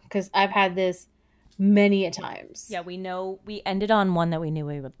true because I've had this many a times. Yeah, we ended on one that we knew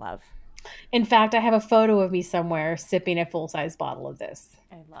we would love. In fact, I have a photo of me somewhere sipping a full-size bottle of this.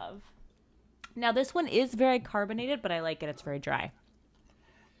 I love. Now this one is very carbonated, but I like it. It's very dry.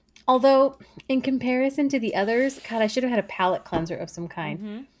 Although, in comparison to the others, God, I should have had a palate cleanser of some kind.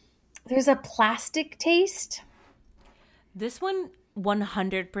 Mm-hmm. There's a plastic taste. This one,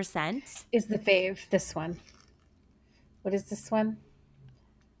 100%. Is the fave, this one. What is this one?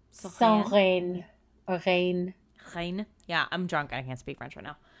 Sans Reine. Reine. Reine. Yeah, I'm drunk. I can't speak French right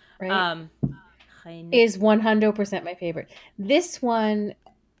now. Right? Is 100% my favorite. This one,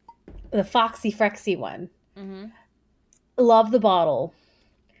 the Foxy Frexy one. Mm-hmm. Love the bottle.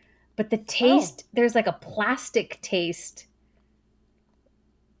 But the taste, Oh. there's like a plastic taste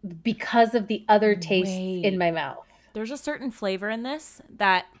because of the other tastes in Wait. my mouth. There's a certain flavor in this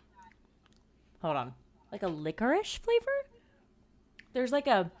that, hold on, like a licorice flavor? There's like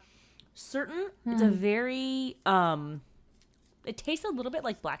a certain, it's a very, it tastes a little bit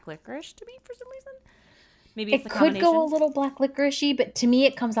like black licorice to me for some reason. Maybe it's It the could combination. go a little black licorice-y, but to me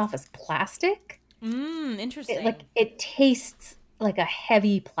it comes off as plastic. Interesting. It tastes like a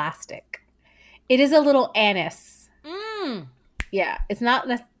heavy plastic. It is a little anise. Yeah, it's not,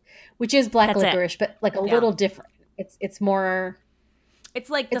 which is black licorice, but like a little different. It's more. It's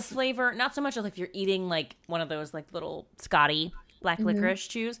like the flavor, not so much as if you're eating like one of those like little Scotty black licorice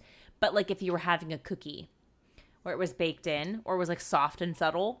chews, but like if you were having a cookie where it was baked in or was like soft and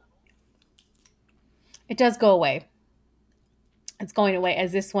subtle. It does go away. It's going away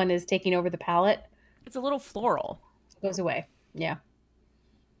as this one is taking over the palate. It's a little floral. It goes away. Yeah.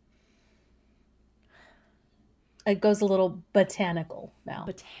 It goes a little botanical now.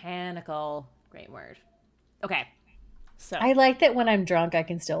 Botanical. Great word. Okay. So I like that when I'm drunk, I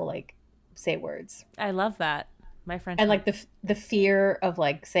can still like say words. I love that. My friend. And like the fear of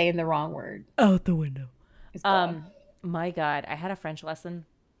like saying the wrong word out the window. is gone. My God, I had a French lesson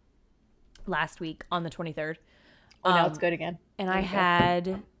last week on the 23rd. Oh, now it's good again. And I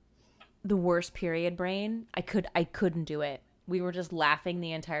had the worst period brain. I couldn't do it. We were just laughing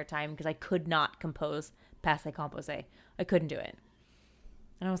the entire time because I could not compose passé composé. I couldn't do it.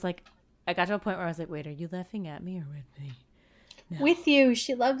 And I was like, I got to a point where I was like, wait, are you laughing at me or with me? No. With you.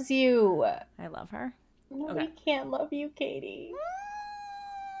 She loves you. I love her. No, Okay. we can't love you, Katie.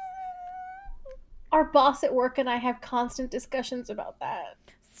 Our boss at work and I have constant discussions about that.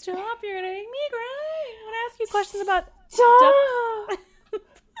 Stop, you're going to make me cry. I want to ask you questions about Stop!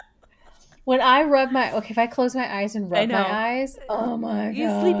 When I rub my... Okay, if I close my eyes and rub my eyes... Oh, my God. You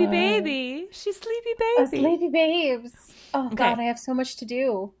sleepy baby. She's sleepy baby. Sleepy babes. Oh, Okay. God, I have so much to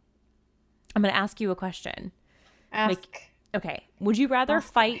do. I'm going to ask you a question. Ask. Okay. Would you rather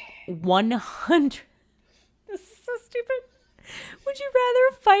fight 100... This is so stupid. Would you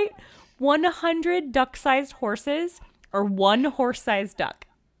rather fight 100 duck-sized horses or one horse-sized duck?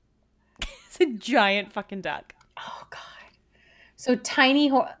 It's a giant fucking duck. Oh, God. So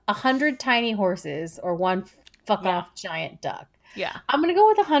 100 tiny horses or one fuck-off giant duck. Yeah. I'm going to go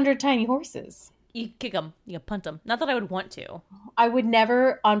with 100 tiny horses. You kick them. You punt them. Not that I would want to. I would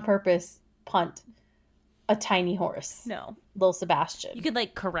never on purpose punt a tiny horse. No. Little Sebastian. You could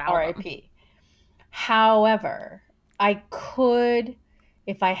like corral them. R.I.P. However, I could,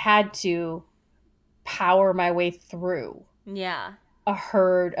 if I had to, power my way through Yeah. a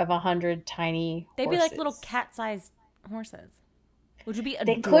herd of 100 tiny They'd horses. be like little cat-sized horses, which would be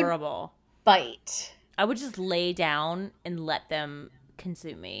They adorable. Bite. I would just lay down and let them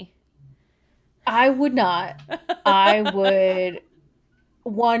consume me. I would not. I would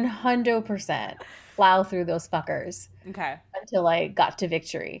 100% plow through those fuckers Okay. until I got to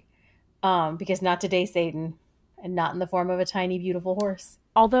victory. Because not today, Satan, and not in the form of a tiny, beautiful horse.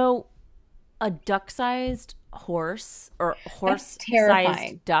 Although a duck-sized horse or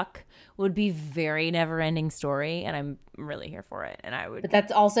horse-sized duck would be very never-ending story, and I'm really here for it. And I would. But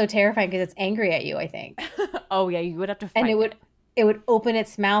that's also terrifying because it's angry at you, I think. Oh yeah, you would have to fight. And it would open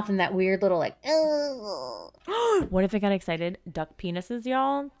its mouth in that weird little like. What if it got excited? Duck penises,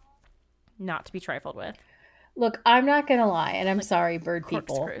 y'all. Not to be trifled with. Look, I'm not gonna lie, and I'm sorry, bird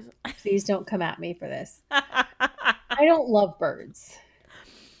people. Corkscrews. Please don't come at me for this. I don't love birds.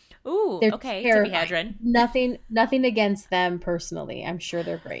 Ooh, They're okay, terrifying. Tippy Nothing against them personally. I'm sure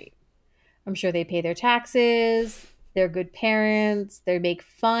they're great. I'm sure they pay their taxes. They're good parents. They make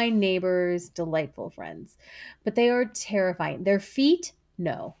fine neighbors, delightful friends. But they are terrifying. Their feet,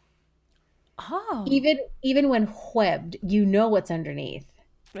 no. Oh, Even when webbed, you know what's underneath.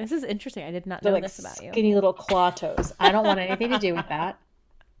 this is interesting. I did not They're know like this about you. skinny little claw toes. I don't want anything to do with that.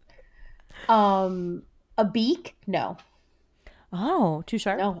 A beak, no. Oh, too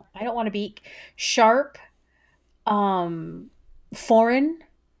sharp. No, I don't want a beak. Sharp, foreign,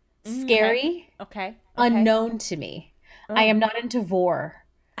 scary, Okay. unknown to me. I am not into vor.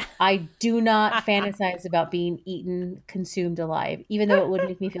 I do not fantasize about being eaten, consumed alive, even though it would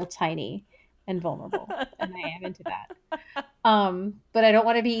make me feel tiny and vulnerable. And I am into that. But I don't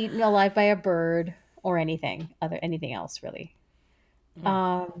want to be eaten alive by a bird or anything else really.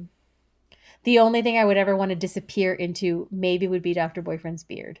 The only thing I would ever want to disappear into maybe would be Dr. Boyfriend's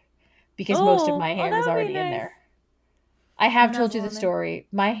beard, because most of my hair is that would be already in nice. there. I have told you the Nuzzle in there. story.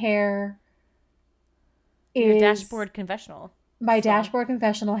 My hair Your is dashboard confessional. My Strong. dashboard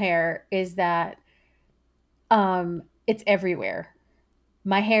confessional hair is that it's everywhere.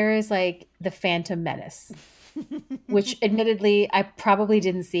 My hair is like the Phantom Menace, which admittedly I probably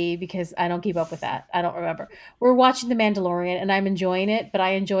didn't see because I don't keep up with that. I don't remember. We're watching The Mandalorian and I'm enjoying it, but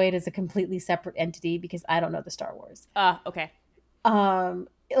I enjoy it as a completely separate entity because I don't know the Star Wars. Okay.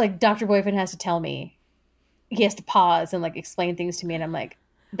 Like Dr. Boyfriend has to tell me. He has to pause and like explain things to me and I'm like,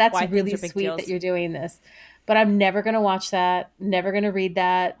 that's Why things really are big sweet deals. that you're doing this. But I'm never going to watch that, never going to read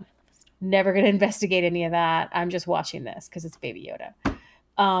that, never going to investigate any of that. I'm just watching this because it's Baby Yoda.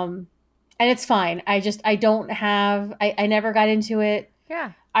 And it's fine. I never got into it.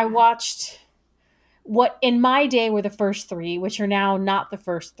 Yeah. I watched what in my day were the first three, which are now not the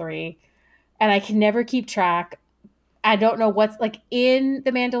first three. And I can never keep track. I don't know what's like in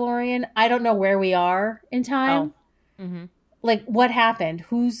The Mandalorian. I don't know where we are in time. Oh. Mm-hmm. Like what happened?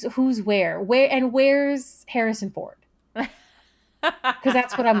 Who's where's Harrison Ford? Because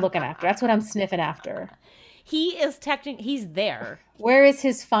that's what I'm looking after. That's what I'm sniffing after. He's there. Where is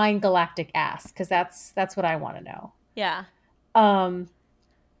his fine galactic ass? Because that's what I want to know. Yeah.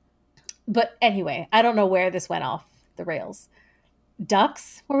 But anyway, I don't know where this went off the rails.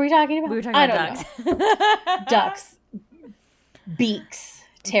 Ducks? What were we talking about? We were talking about ducks. Know. Ducks. Beaks.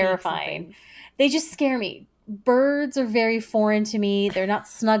 Terrifying. Beaks. They just scare me. Birds are very foreign to me. They're not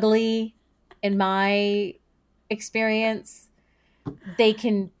snuggly in my experience. They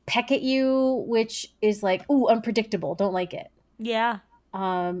can peck at you, which is like, ooh, unpredictable. Don't like it. Yeah.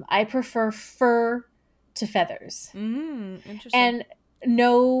 I prefer fur to feathers. Interesting. And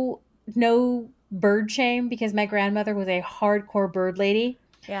no bird shame because my grandmother was a hardcore bird lady.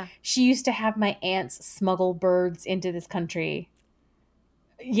 Yeah. She used to have my aunts smuggle birds into this country.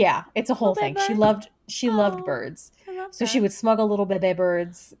 Yeah, it's a whole thing. She loved birds. So she would smuggle little bebe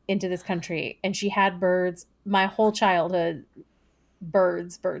birds into this country and she had birds my whole childhood.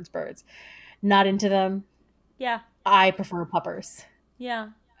 Birds. Not into them. Yeah. I prefer puppers. Yeah.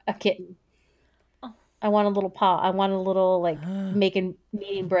 A kitten. Oh. I want a little paw. I want a little like making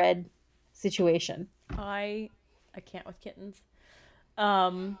bread situation. I can't with kittens.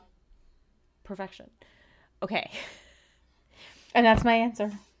 Perfection. Okay. And that's my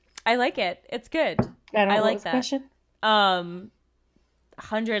answer. I like it. It's good. I like that. Question?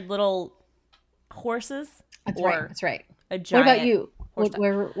 100 little horses. That's right. That's right. A giant. What about you? What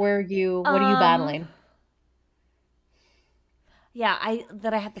are you battling? Yeah,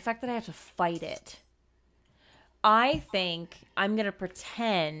 the fact that I have to fight it. I think I'm gonna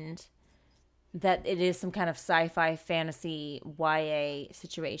pretend that it is some kind of sci-fi fantasy YA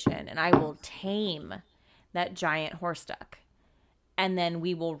situation, and I will tame that giant horse duck, and then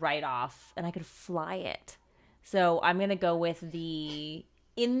we will ride off, and I could fly it. So I'm gonna go with in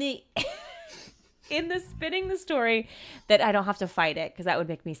the spinning the story that I don't have to fight it because that would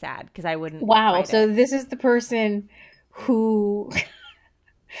make me sad because I wouldn't. Wow. So this is the person who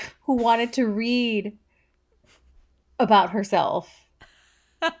wanted to read about herself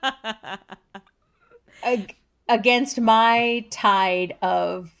against my tide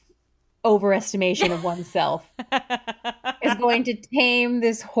of overestimation of oneself is going to tame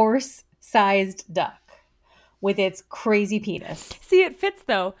this horse-sized duck with its crazy penis. See, it fits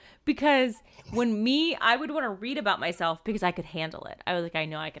though because I would want to read about myself because I could handle it. I was like, I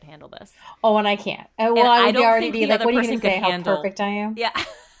know I could handle this. Oh, and I can't. Well, I would already be like, what are you going to say? How perfect I am? Yeah.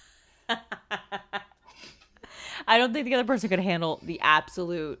 I don't think the other person could handle the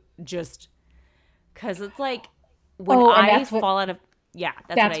absolute just because it's like when I fall out of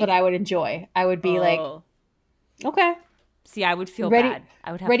that's what I would enjoy. I would be like, okay. See, I would feel bad.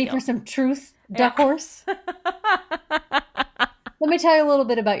 I would have ready for some truth, duck horse. Let me tell you a little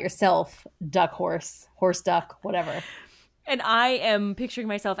bit about yourself, duck horse duck, whatever. And I am picturing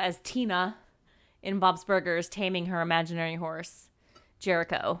myself as Tina in Bob's Burgers taming her imaginary horse,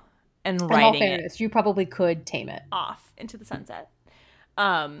 Jericho, and riding it. You probably could tame it off into the sunset.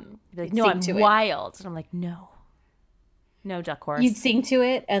 Like, no, I'm wild. And I'm like, no, duck horse. You'd sing to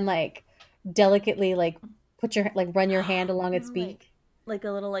it and like delicately like run your hand along its beak. Like a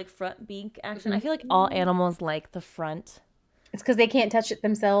little like front beak action. Mm-hmm. I feel like all animals like the front. It's because they can't touch it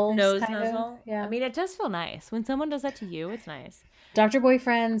themselves. Nozzle. Yeah. I mean, it does feel nice. When someone does that to you, it's nice. Dr.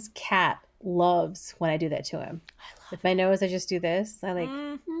 Boyfriend's cat loves when I do that to him. With my nose, I just do this. I like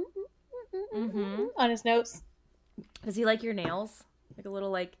on his nose. Does he like your nails? Like a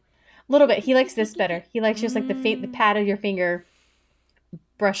little like... A little bit. He likes this better. He likes just like the pad of your finger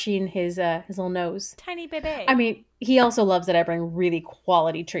brushing his little nose. Tiny baby. I mean, he also loves that I bring really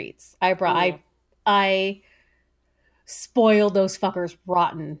quality treats. I spoiled those fuckers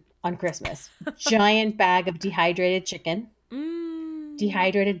rotten on Christmas. Giant bag of dehydrated chicken.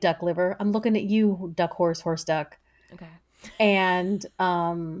 dehydrated duck liver. I'm looking at you, duck, horse, duck. Okay. And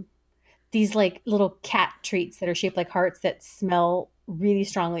these like little cat treats that are shaped like hearts that smell really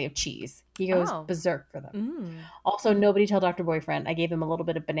strongly of cheese. He goes berserk for them. Also, nobody tell Dr. Boyfriend. I gave him a little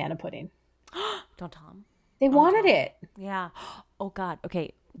bit of banana pudding. Don't tell him. They wanted it. Yeah. Oh, God.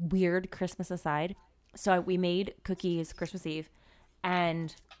 Okay. Weird Christmas aside. So we made cookies Christmas Eve,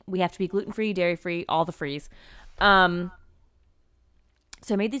 and we have to be gluten-free, dairy-free, all the frees. So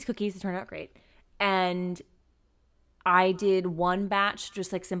I made these cookies. It turned out great. And I did one batch,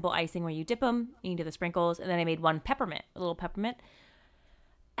 just like simple icing where you dip them, you can do the sprinkles, and then I made one peppermint, a little peppermint.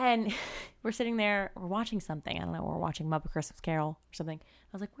 And we're sitting there, we're watching something. I don't know, we're watching Muppet Christmas Carol or something. I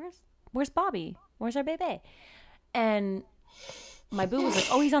was like, where's Bobby? Where's our baby? And my boo was like,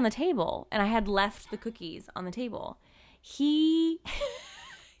 oh, he's on the table. And I had left the cookies on the table. He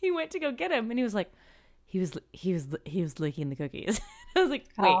went to go get him, and he was like, he was licking the cookies. I was like,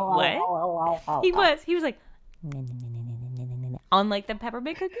 wait, what? He was like, on like the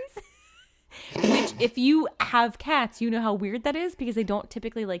peppermint cookies. Which, if you have cats, you know how weird that is because they don't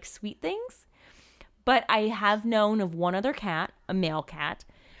typically like sweet things. But I have known of one other cat, a male cat,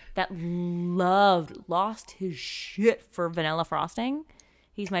 that lost his shit for vanilla frosting.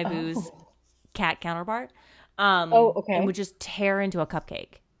 He's my boo's cat counterpart. Okay. And would just tear into a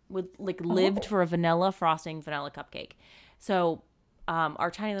cupcake. Lived for a vanilla frosting, vanilla cupcake. So our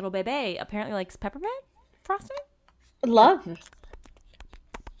tiny little baby apparently likes peppermint frosting. Love.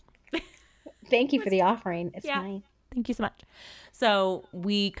 Thank you for the offering. It's fine. Thank you so much. So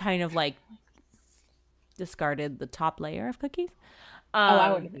we kind of like discarded the top layer of cookies.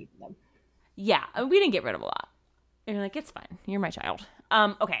 I wouldn't have eaten them. Yeah, we didn't get rid of a lot. And you're like, it's fine. You're my child.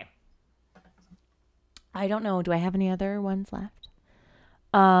 Okay. I don't know. Do I have any other ones left?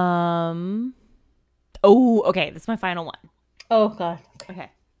 Okay. This is my final one. Oh, God.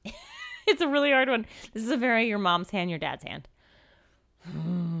 Okay. It's a really hard one. This is a very your mom's hand, your dad's hand.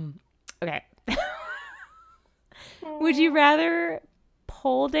 Okay. Would you rather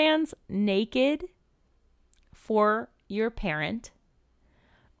pole dance naked for your parent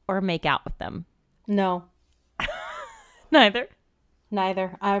or make out with them? No. Neither.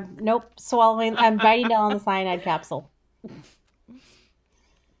 I'm swallowing. I'm biting down on the cyanide capsule.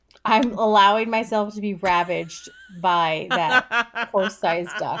 I'm allowing myself to be ravaged by that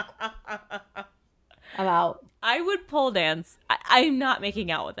horse-sized duck. I'm out. I would pole dance. I'm not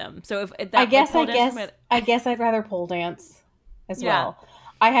making out with them. So if that, I guess I'd rather pole dance as well.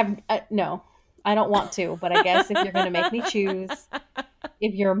 I have no. I don't want to, but I guess if you're going to make me choose,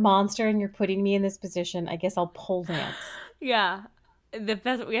 if you're a monster and you're putting me in this position, I guess I'll pole dance. Yeah. If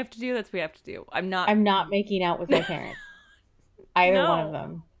that's what we have to do, that's what we have to do. I'm not making out with my parent. Either one of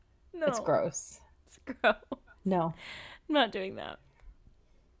them. No. It's gross. It's gross. No. I'm not doing that.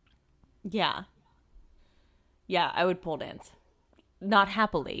 Yeah. Yeah, I would pole dance. Not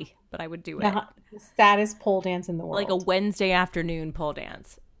happily, but I would do it. The saddest pole dance in the world. Like a Wednesday afternoon pole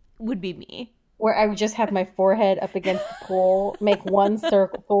dance would be me. Where I would just have my forehead up against the pole, make one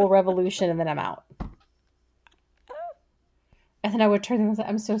circle, full revolution, and then I'm out. And then I would turn them and say,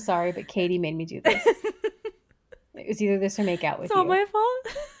 I'm so sorry, but Katie made me do this. It was either this or make out with you. It's not my fault.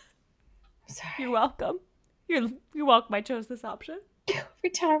 I'm sorry. You're welcome. You're welcome. I chose this option. Every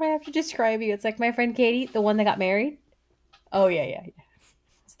time I have to describe you, it's like my friend Katie, the one that got married. Oh, yeah.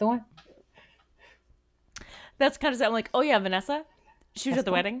 It's the one. That's kind of, I'm like, oh, yeah, Vanessa. She was at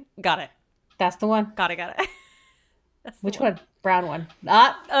the wedding. Got it. That's the one. Got it. Which one? Brown one.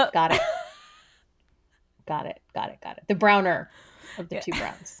 Got it. Got it. The browner of the two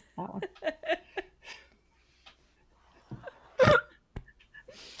browns. That one.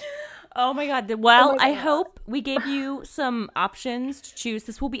 Oh my God. Well, I hope we gave you some options to choose.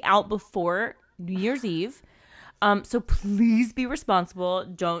 This will be out before New Year's Eve. So please be responsible.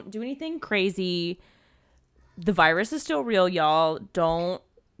 Don't do anything crazy. The virus is still real, y'all. Don't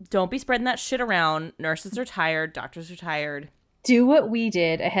be spreading that shit around. Nurses are tired. Doctors are tired. Do what we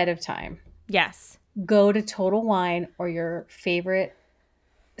did ahead of time. Yes. Go to Total Wine or your favorite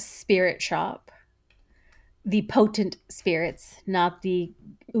spirit shop. The potent spirits, not the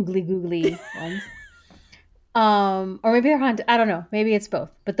oogly googly ones. Or maybe they're haunted. I don't know. Maybe it's both.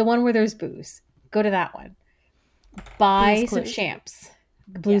 But the one where there's booze. Go to that one. Buy some champs.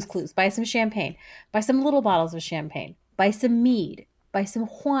 Blues Clues. Buy some champagne. Buy some little bottles of champagne. Buy some mead. Buy some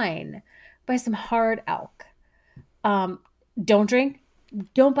wine. Buy some hard alk. Don't drink.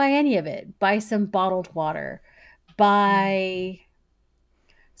 Don't buy any of it. Buy some bottled water. Buy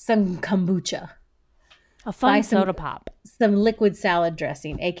some kombucha. A fun soda pop. Some liquid salad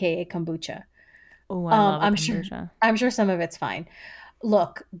dressing, a.k.a. kombucha. Oh, I love a I'm kombucha. sure some of it's fine.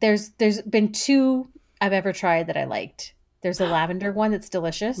 Look, there's been two I've ever tried that I liked. There's a lavender one that's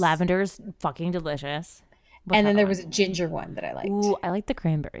delicious. Lavender's fucking delicious. What's And then that there one? was a ginger one that I liked. Ooh, I like the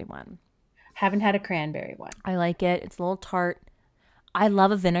cranberry one. Haven't had a cranberry one. I like it. It's a little tart. I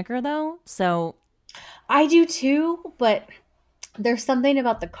love a vinegar though, so I do too, but there's something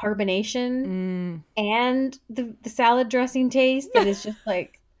about the carbonation and the salad dressing taste that is just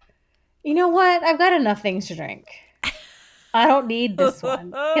like, you know what? I've got enough things to drink. I don't need this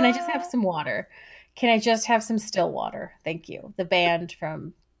one. Can I just have some water? Can I just have some still water? Thank you. The band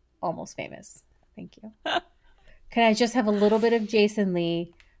from Almost Famous. Thank you. Can I just have a little bit of Jason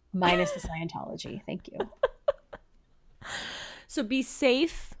Lee minus the Scientology? Thank you. So be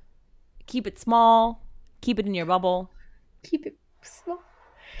safe. Keep it small. Keep it in your bubble. Keep it small.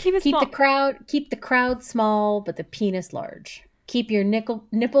 Keep it small. Keep the crowd small, but the penis large. Keep your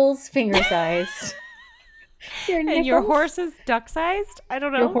nipples finger sized. And your horse is duck sized? I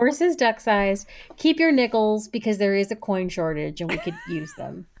don't know. Your horse is duck sized. Keep your nickels because there is a coin shortage and we could use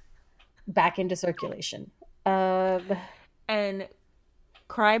them back into circulation. And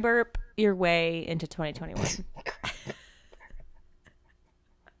cry burp your way into 2021.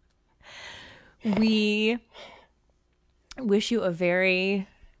 We wish you a very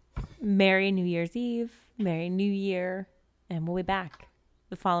Merry New Year's Eve, Merry New Year, and we'll be back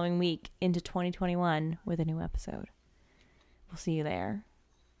the following week into 2021 with a new episode. We'll see you there.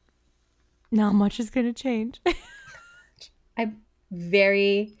 Not much is going to change. I'm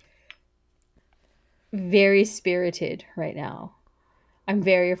very, very spirited right now. I'm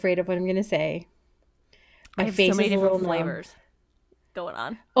very afraid of what I'm going to say. I My have face so many is a little different numb. flavors going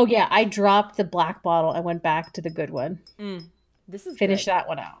on. Oh yeah, I dropped the black bottle. I went back to the good one. This is Finish good. that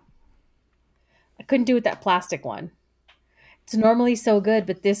one out. I couldn't do it that plastic one. It's normally so good,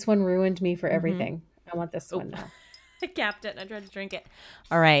 but this one ruined me for everything. I want this one now. I capped it and I tried to drink it.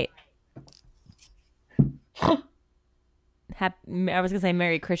 All right. I was going to say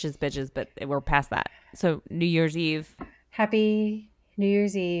Merry Christmas, bitches, but we're past that. So New Year's Eve. Happy New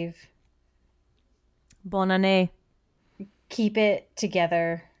Year's Eve. Bonne année. Keep it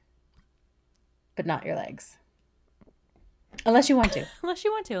together, but not your legs. Unless you want to. Unless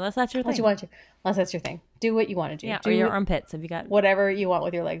you want to. Unless that's your Unless thing. you want to. Unless that's your thing. Do what you want to do. Yeah, do or your armpits. Have you got whatever you want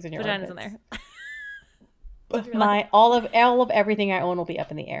with your legs and your vaginas armpits. in there? All of everything I own will be up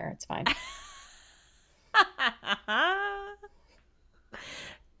in the air. It's fine.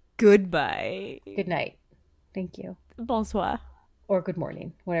 Goodbye. Good night. Thank you. Bonsoir. Or good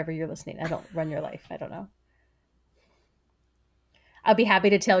morning, whenever you're listening. I don't run your life. I don't know. I'll be happy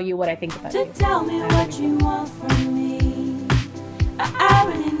to tell you what I think about To you. tell me what you want from me. I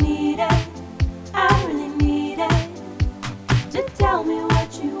really need it. I really need it. To tell me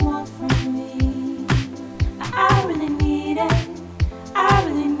what you want from me. I really need it. I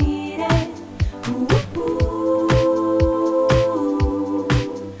really need it. Ooh, ooh, ooh,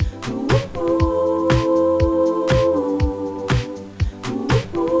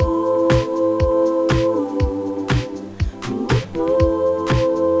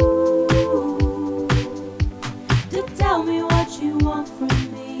 to tell me what you want from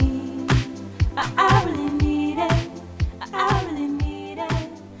me. I